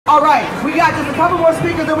All right, we got just a couple more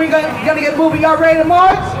speakers and we're gonna get moving. Y'all ready to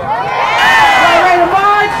march? Y'all ready to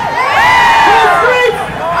march? Whose streets?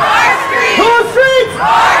 Our streets! Whose streets?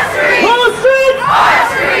 Our streets! Whose streets? Our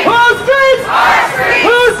streets! Whose streets? Our streets!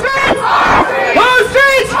 Whose streets? Our streets! Whose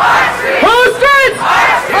streets? Our streets! Whose streets?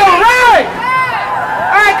 Our streets! All right!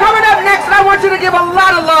 All right, coming up next, I want you to give a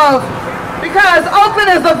lot of love because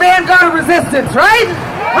Oakland is the vanguard of resistance, right?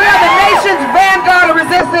 We are the nation's vanguard of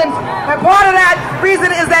resistance, and part of that reason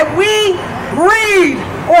is that we breed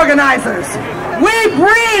organizers. We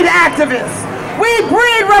breed activists. We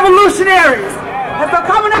breed revolutionaries. And so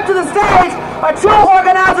coming up to the stage are two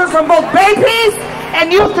organizers from both Bay Peace and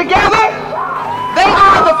Youth Together. They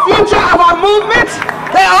are the future of our movement.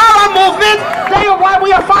 They are our movement. They are why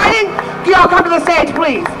we are fighting. Y'all come to the stage,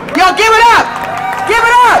 please. Y'all give it up. Give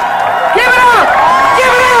it up. Give it up. Give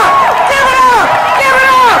it up. Give it up. Give it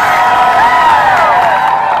up.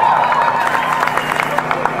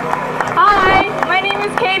 Hi, my name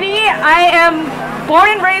is Katie. I am born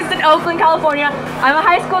and raised in Oakland, California. I'm a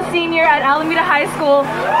high school senior at Alameda High School.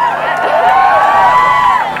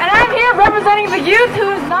 And I'm here representing the youth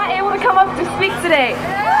who is not able to come up to speak today.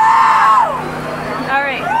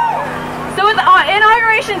 Alright. So with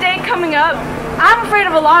Inauguration Day coming up, I'm afraid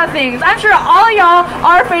of a lot of things. I'm sure all of y'all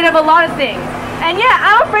are afraid of a lot of things. And yeah,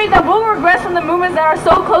 I'm afraid that we'll regress from the movements that are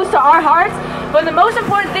so close to our hearts. But the most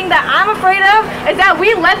important thing that I'm afraid of is that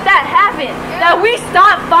we let that happen. That we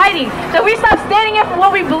stop fighting. That we stop standing up for what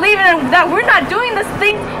we believe in. And that we're not doing this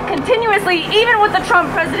thing continuously, even with the Trump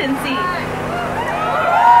presidency.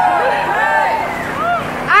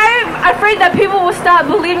 I'm afraid that people will stop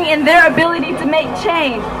believing in their ability to make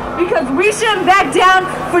change. Because we shouldn't back down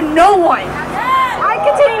for no one. I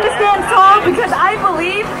continue to stand tall because I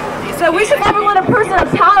believe that we should never let a person of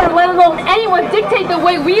power, let alone anyone, dictate the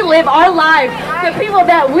way we live our lives, the people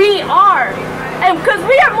that we are. And because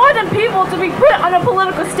we are more than people to be put on a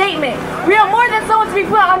political statement. We are more than someone to be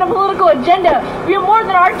put on a political agenda. We are more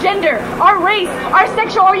than our gender, our race, our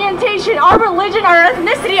sexual orientation, our religion, our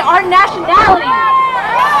ethnicity, our nationality.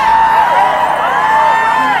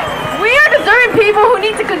 We are deserving people who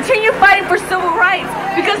need to continue fighting for civil rights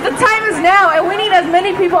because the time is now and we need as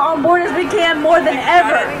many people on board as we can more than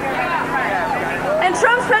ever. And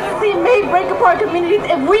Trump's presidency may break apart communities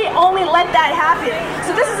if we only let that happen.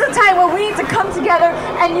 So this is a time where we need to come together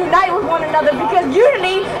and unite with one another because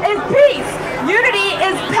unity is peace. Unity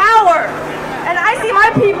is power. And I see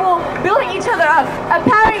my people building each other up,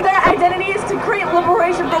 empowering their identities to create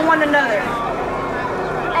liberation for one another.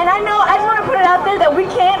 And I know, I just want to put it out there that we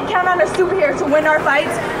can't count on a superhero to win our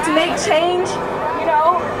fights, to make change, you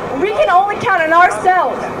know. We can only count on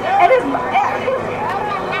ourselves. And I think,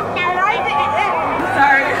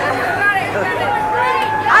 sorry.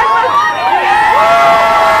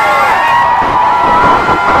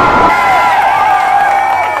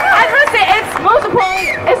 I just want to say it's most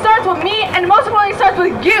important, it starts with me, and most importantly, it starts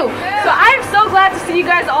with you. So I'm so glad to see you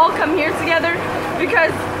guys all come here together because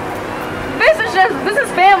this is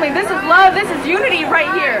family, this is love, this is unity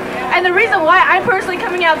right here. And the reason why I'm personally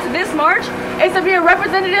coming out to this march is to be a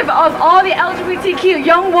representative of all the LGBTQ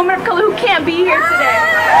young women of color who can't be here today.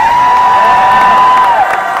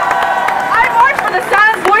 I march for the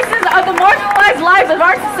silent voices of the marginalized lives of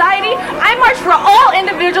our society. I march for all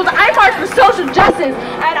individuals. I march for social justice.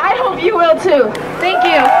 And I hope you will too. Thank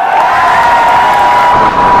you.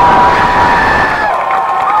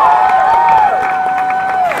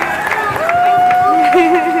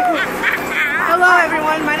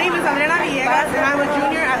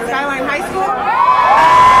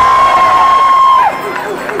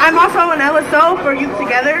 I'm also an LSO for Youth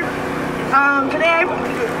Together. Today I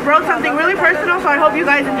wrote something really personal, so I hope you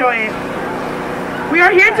guys enjoy it. We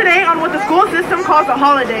are here today on what the school system calls a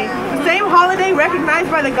holiday. The same holiday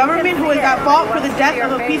recognized by the government who is at fault for the death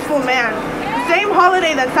of a peaceful man. The same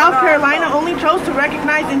holiday that South Carolina only chose to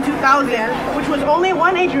recognize in 2000, which was only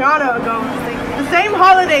one Adriana ago. The same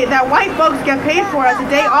holiday that white folks get paid for as a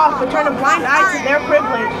day off but turn a blind eye to their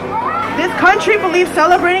privilege. This country believes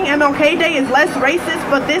celebrating MLK Day is less racist,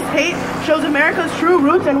 but this hate shows America's true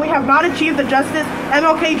roots and we have not achieved the justice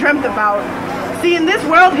MLK dreamt about. See, in this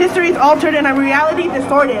world, history is altered and our reality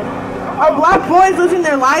distorted. Are black boys losing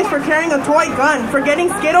their lives for carrying a toy gun, for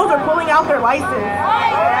getting Skittles or pulling out their license?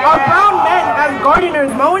 Are brown men as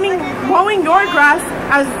gardeners mowing your grass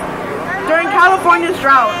as during California's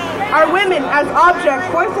drought? Are women as objects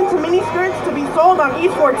forced into miniskirts to be sold on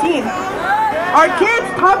East 14th? Are kids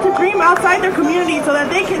taught to dream outside their community so that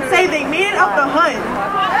they can say they made it out the hood?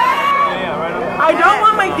 I don't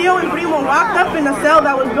want my Dio and Primo locked up in a cell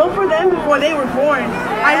that was built for them before they were born.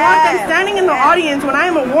 I want them standing in the audience when I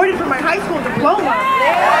am awarded for my high school diploma.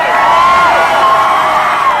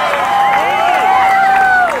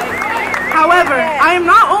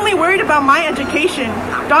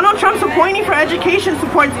 Donald Trump's appointee for education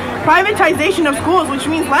supports privatization of schools, which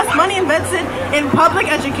means less money invested in public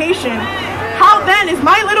education. How then is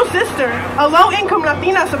my little sister, a low-income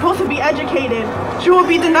Latina, supposed to be educated? She will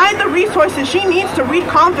be denied the resources she needs to read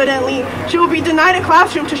confidently. She will be denied a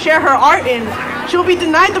classroom to share her art in. She will be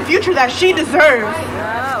denied the future that she deserves.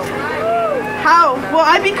 How will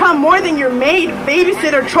I become more than your maid,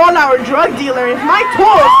 babysitter, trolla, or drug dealer if my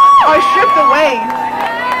tools are stripped away?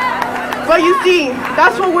 But you see,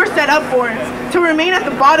 that's what we're set up for. To remain at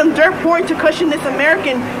the bottom, dirt poor, to cushion this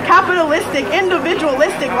American, capitalistic,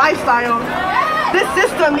 individualistic lifestyle. This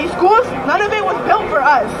system, these schools, none of it was built for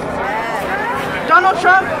us. Donald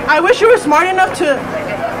Trump, I wish you were smart enough to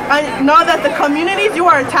know that the communities you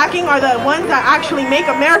are attacking are the ones that actually make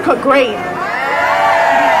America great.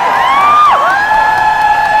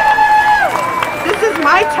 This is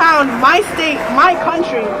my town, my state, my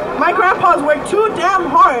country. My grandpa's worked too damn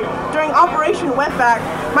hard during Operation Wetback.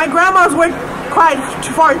 My grandma's cried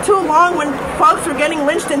for too long when folks were getting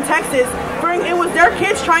lynched in Texas. It was their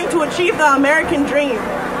kids trying to achieve the American dream.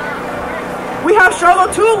 We have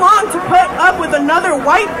struggled too long to put up with another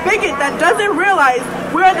white bigot that doesn't realize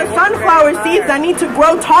we are the sunflower seeds that need to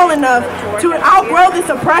grow tall enough to outgrow this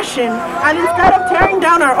oppression. And instead of tearing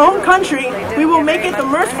down our own country, we will make it the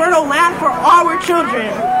most fertile land for our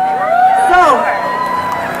children. So,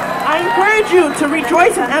 I encourage you to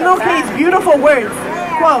rejoice in MLK's beautiful words.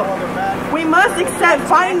 Quote, "We must accept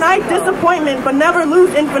finite disappointment but never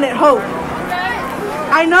lose infinite hope."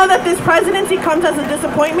 I know that this presidency comes as a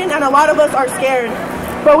disappointment and a lot of us are scared,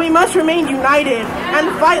 but we must remain united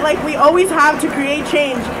and fight like we always have to create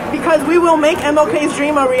change, because we will make MLK's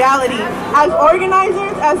dream a reality, as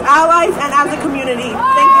organizers, as allies, and as a community.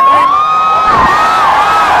 Thank you very much.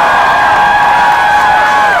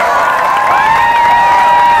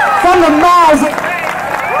 From the mouths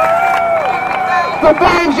of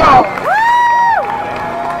babes, y'all.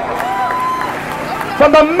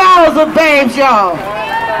 From the mouths of babes, y'all.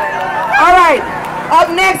 All right, up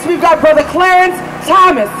next we've got Brother Clarence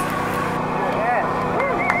Thomas.